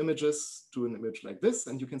these two images to an image like this,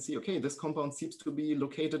 and you can see, okay, this compound seems to be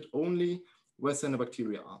located only where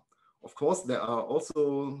cyanobacteria are. Of course, there are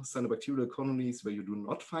also cyanobacterial colonies where you do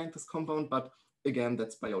not find this compound, but again,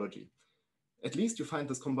 that's biology. At least you find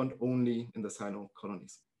this compound only in the cyano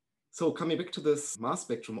colonies. So coming back to this mass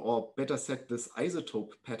spectrum, or better said, this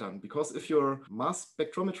isotope pattern, because if you're a mass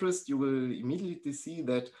spectrometrist, you will immediately see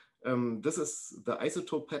that this is the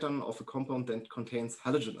isotope pattern of a compound that contains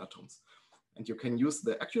halogen atoms. And you can use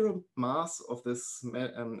the accurate mass of this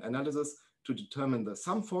analysis to determine the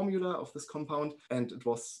sum formula of this compound. And it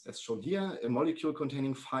was, as shown here, a molecule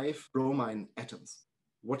containing 5 bromine atoms.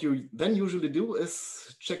 What you then usually do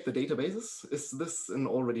is check the databases. Is this an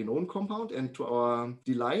already known compound? And to our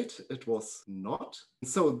delight, it was not.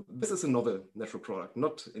 So this is a novel natural product,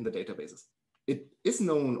 not in the databases. It is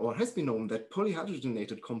known, or has been known, that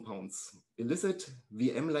polyhydrogenated compounds elicit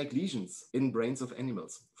VM-like lesions in brains of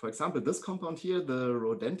animals. For example, this compound here, the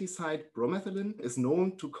rodenticide bromethylene, is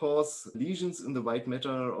known to cause lesions in the white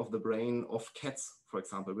matter of the brain of cats, for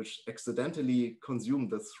example, which accidentally consume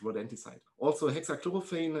this rodenticide. Also,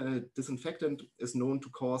 hexachlorophane, a disinfectant, is known to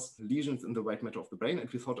cause lesions in the white matter of the brain. And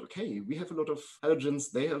we thought, okay, we have a lot of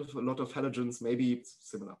halogens, they have a lot of halogens, maybe it's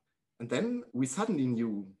similar. And then we suddenly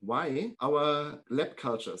knew why our lab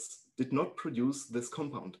cultures did not produce this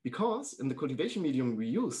compound. Because in the cultivation medium we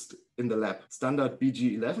used in the lab, standard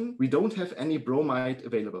BG11, we don't have any bromide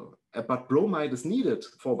available. But bromide is needed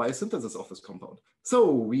for biosynthesis of this compound.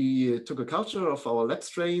 So we took a culture of our lab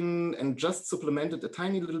strain and just supplemented a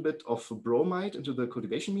tiny little bit of bromide into the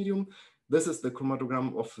cultivation medium. This is the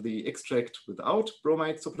chromatogram of the extract without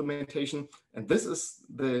bromide supplementation. And this is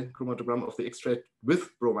the chromatogram of the extract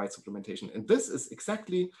with bromide supplementation. And this is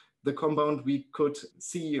exactly the compound we could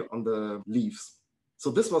see on the leaves. So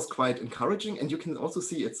this was quite encouraging. And you can also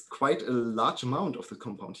see it's quite a large amount of the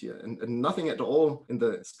compound here and nothing at all in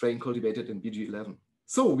the strain cultivated in BG11.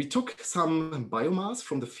 So we took some biomass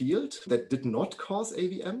from the field that did not cause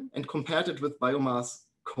AVM and compared it with biomass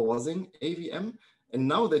causing AVM. And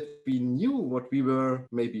now that we knew what we were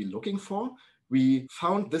maybe looking for, we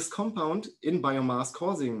found this compound in biomass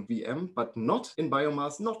causing VM, but not in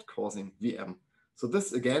biomass not causing VM. So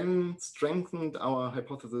this again strengthened our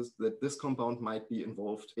hypothesis that this compound might be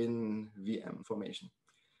involved in VM formation.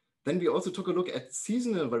 Then we also took a look at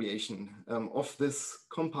seasonal variation of this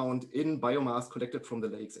compound in biomass collected from the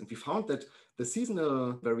lakes. And we found that the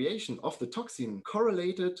seasonal variation of the toxin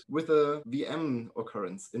correlated with a VM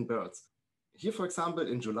occurrence in birds. Here, for example,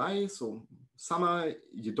 in July, so summer,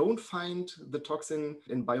 you don't find the toxin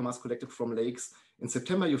in biomass collected from lakes. In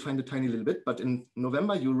September, you find a tiny little bit, but in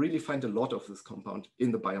November, you really find a lot of this compound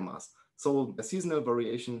in the biomass. So a seasonal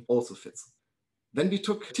variation also fits. Then we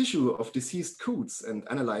took tissue of deceased coots and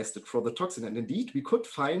analyzed it for the toxin. And indeed, we could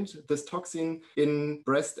find this toxin in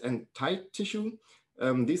breast and thigh tissue.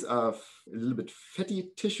 These are a little bit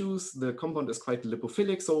fatty tissues. The compound is quite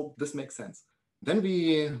lipophilic, so this makes sense. Then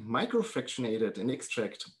we microfractionated an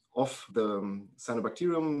extract of the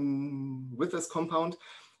cyanobacterium with this compound.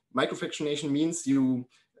 Microfractionation means you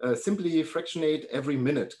simply fractionate every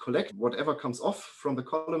minute, collect whatever comes off from the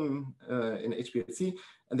column in HPLC,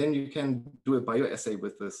 and then you can do a bioassay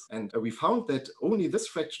with this. And we found that only this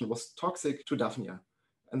fraction was toxic to Daphnia.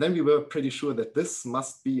 And then we were pretty sure that this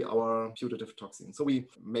must be our putative toxin. So we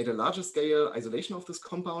made a larger scale isolation of this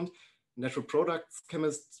compound. Natural products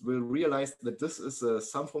chemists will realize that this is a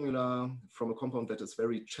sum formula from a compound that is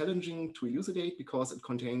very challenging to elucidate because it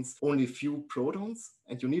contains only few protons,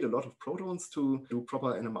 and you need a lot of protons to do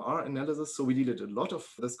proper NMR analysis. So we needed a lot of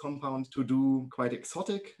this compound to do quite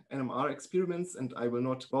exotic NMR experiments, and I will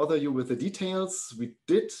not bother you with the details. We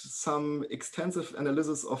did some extensive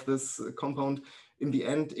analysis of this compound. In the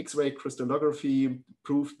end, X-ray crystallography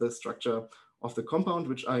proved the structure of the compound,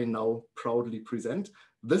 which I now proudly present.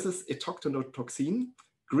 This is Aetokthonotoxin,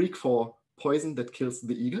 Greek for poison that kills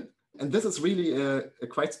the eagle. And this is really a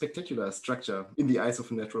quite spectacular structure in the eyes of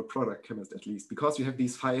a natural product chemist, at least, because you have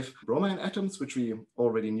these 5 bromine atoms, which we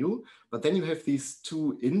already knew, but then you have these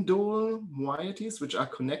 2 indole moieties, which are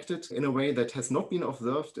connected in a way that has not been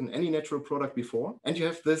observed in any natural product before. And you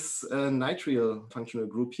have this nitrile functional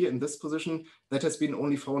group here in this position that has been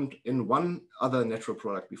only found in one other natural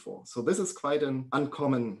product before. So this is quite an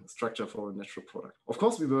uncommon structure for a natural product. Of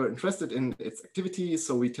course, we were interested in its activity,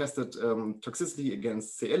 so we tested toxicity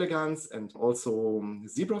against C. elegans and also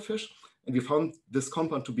zebrafish. And we found this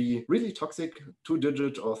compound to be really toxic.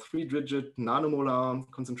 2-digit or 3-digit nanomolar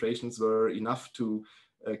concentrations were enough to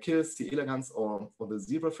kill C. elegans or the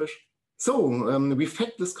zebrafish. So we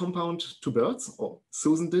fed this compound to birds, or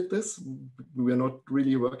Susan did this. We were not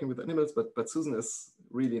really working with animals, but Susan is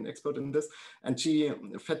really an expert in this. And she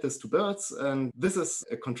fed this to birds. And this is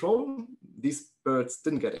a control. These birds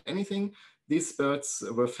didn't get anything. These birds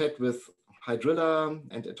were fed with hydrilla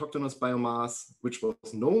and autochthonous biomass, which was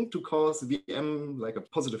known to cause VM, like a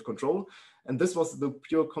positive control. And this was the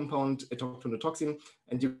pure compound Aetokthonotoxin.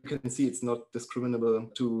 And you can see it's not discriminable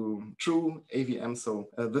to true AVM. So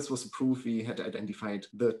this was a proof we had identified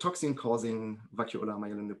the toxin causing vacuolar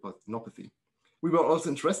myelinopathy. We were also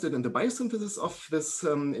interested in the biosynthesis of this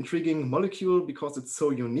intriguing molecule because it's so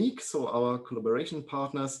unique. So our collaboration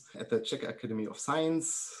partners at the Czech Academy of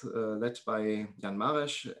Science, led by Jan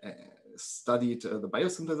Mareš, studied the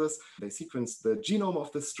biosynthesis. They sequenced the genome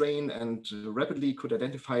of the strain and rapidly could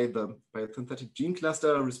identify the biosynthetic gene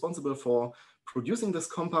cluster responsible for producing this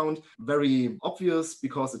compound. Very obvious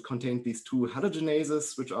because it contained these 2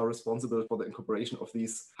 halogenases, which are responsible for the incorporation of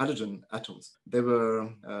these halogen atoms. They were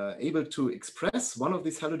able to express one of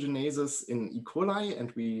these halogenases in E. coli,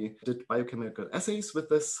 and we did biochemical assays with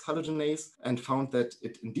this halogenase and found that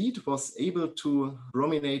it indeed was able to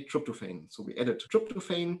brominate tryptophan. So we added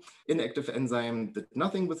tryptophan. Inactive enzyme did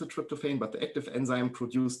nothing with the tryptophan, but the active enzyme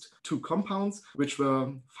produced 2 compounds, which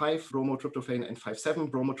were 5-bromotryptophan and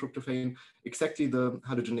 5,7-bromotryptophan, exactly the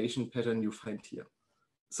halogenation pattern you find here.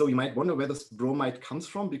 So you might wonder where this bromide comes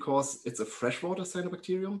from, because it's a freshwater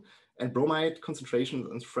cyanobacterium, and bromide concentrations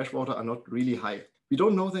in freshwater are not really high. We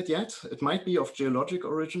don't know that yet. It might be of geologic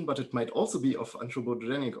origin, but it might also be of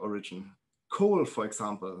anthropogenic origin. Coal, for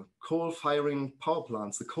example, coal-firing power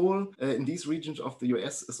plants. The coal in these regions of the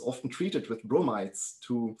US is often treated with bromides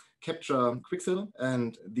to capture quicksilver,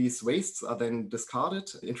 and these wastes are then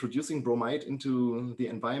discarded, introducing bromide into the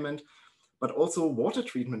environment. But also water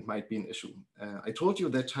treatment might be an issue. I told you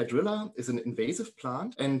that hydrilla is an invasive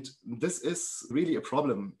plant, and this is really a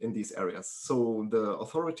problem in these areas. So the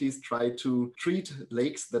authorities try to treat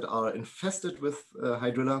lakes that are infested with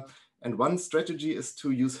hydrilla, and one strategy is to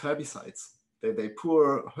use herbicides. They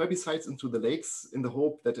pour herbicides into the lakes in the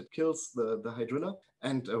hope that it kills the hydrilla.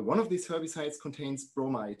 And one of these herbicides contains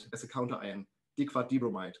bromide as a counterion,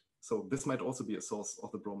 diquat-dibromide. So this might also be a source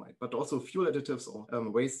of the bromide, but also fuel additives or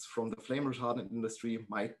wastes from the flame retardant industry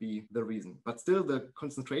might be the reason. But still, the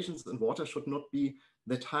concentrations in water should not be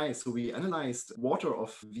that high. So we analyzed water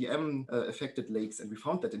of VM affected lakes, and we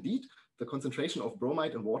found that indeed the concentration of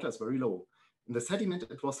bromide in water is very low. In the sediment,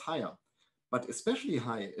 it was higher, but especially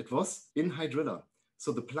high, it was in hydrilla.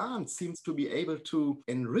 So the plant seems to be able to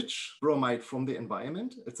enrich bromide from the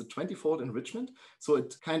environment. It's a 20-fold enrichment. So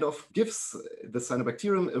it kind of gives the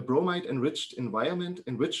cyanobacterium a bromide-enriched environment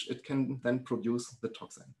in which it can then produce the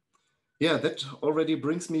toxin. Yeah, that already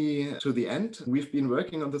brings me to the end. We've been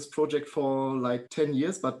working on this project for like 10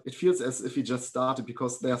 years, but it feels as if we just started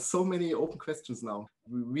because there are so many open questions now.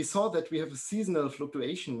 We saw that we have a seasonal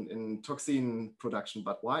fluctuation in toxin production,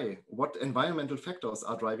 but why? What environmental factors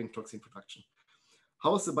are driving toxin production?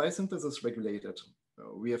 How is the biosynthesis regulated?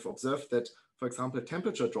 We have observed that, for example,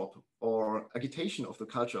 temperature drop or agitation of the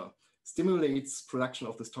culture stimulates production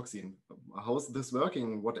of this toxin. How is this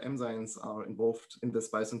working? What enzymes are involved in this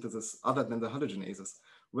biosynthesis other than the halogenases?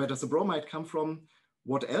 Where does the bromide come from?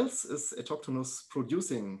 What else is Aetokthonos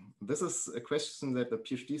producing? This is a question that the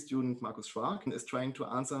PhD student Markus Schwag is trying to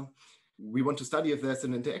answer. We want to study if there's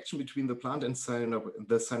an interaction between the plant and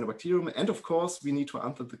the cyanobacterium. And of course, we need to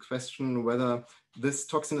answer the question whether this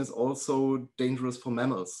toxin is also dangerous for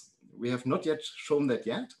mammals. We have not yet shown that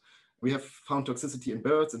yet. We have found toxicity in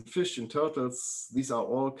birds and fish and turtles. These are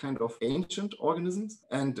all kind of ancient organisms.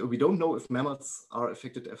 And we don't know if mammals are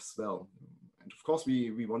affected as well. And of course,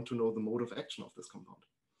 we want to know the mode of action of this compound.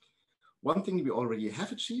 One thing we already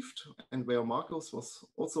have achieved, and where Markus was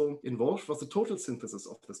also involved, was the total synthesis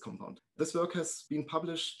of this compound. This work has been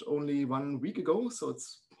published only 1 week ago, so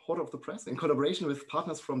it's hot off the press, in collaboration with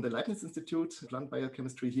partners from the Leibniz Institute, plant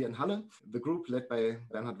biochemistry here in Halle, the group led by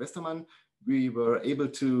Bernhard Westermann. We were able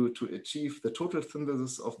to achieve the total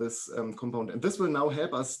synthesis of this compound. And this will now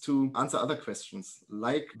help us to answer other questions,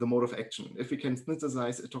 like the mode of action. If we can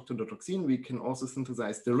synthesize Aetokthonotoxin, we can also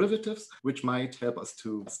synthesize derivatives, which might help us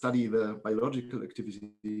to study the biological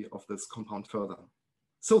activity of this compound further.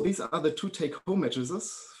 So these are the 2 take-home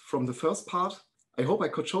messages from the first part. I hope I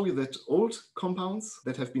could show you that old compounds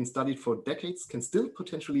that have been studied for decades can still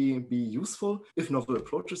potentially be useful if novel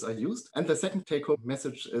approaches are used. And the second take-home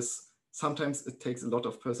message is sometimes it takes a lot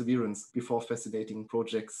of perseverance before fascinating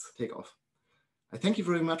projects take off. I thank you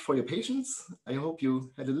very much for your patience. I hope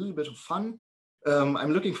you had a little bit of fun.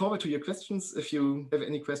 I'm looking forward to your questions. If you have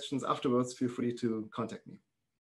any questions afterwards, feel free to contact me.